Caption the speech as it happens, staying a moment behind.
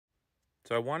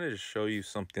So I wanted to show you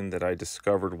something that I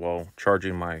discovered while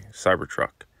charging my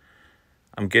CyberTruck.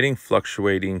 I'm getting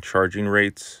fluctuating charging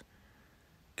rates,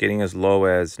 getting as low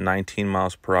as 19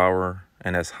 miles per hour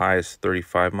and as high as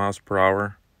 35 miles per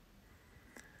hour,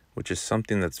 which is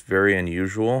something that's very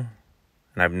unusual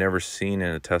and I've never seen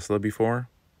in a Tesla before.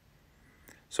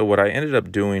 So what I ended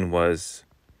up doing was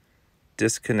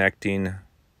disconnecting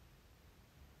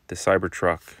the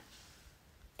CyberTruck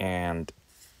and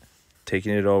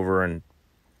taking it over and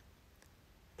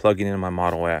plugging in my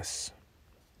Model S.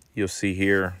 You'll see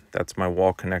here, that's my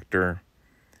wall connector,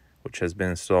 which has been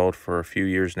installed for a few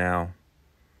years now.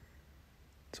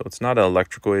 So it's not an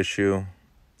electrical issue.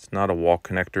 It's not a wall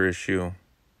connector issue.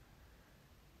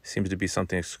 It seems to be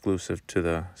something exclusive to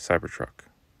the CyberTruck.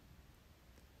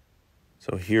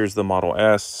 So here's the Model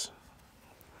S.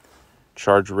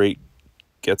 Charge rate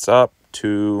gets up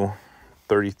to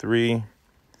 33,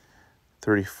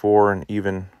 34, and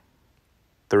even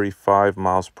 35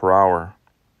 miles per hour.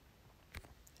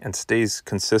 And stays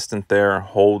consistent there,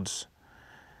 holds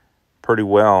pretty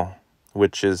well,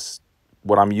 which is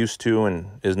what I'm used to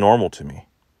and is normal to me.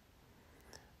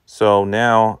 So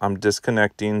now I'm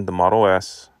disconnecting the Model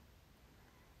S,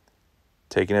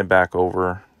 taking it back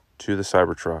over to the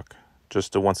CyberTruck,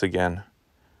 just to once again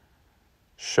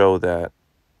show that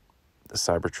the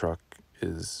CyberTruck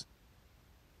is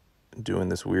doing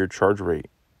this weird charge rate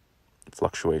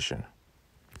fluctuation.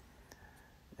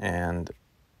 And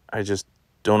I just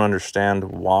don't understand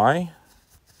why.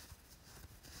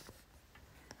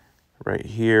 Right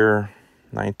here,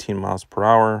 19 miles per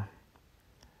hour,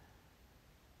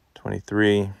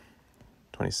 23,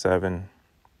 27,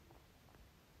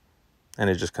 and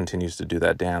it just continues to do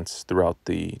that dance throughout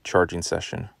the charging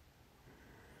session.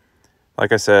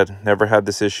 Like I said, never had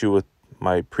this issue with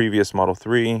my previous Model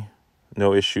 3,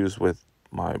 no issues with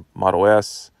my Model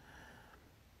S,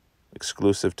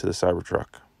 exclusive to the CyberTruck.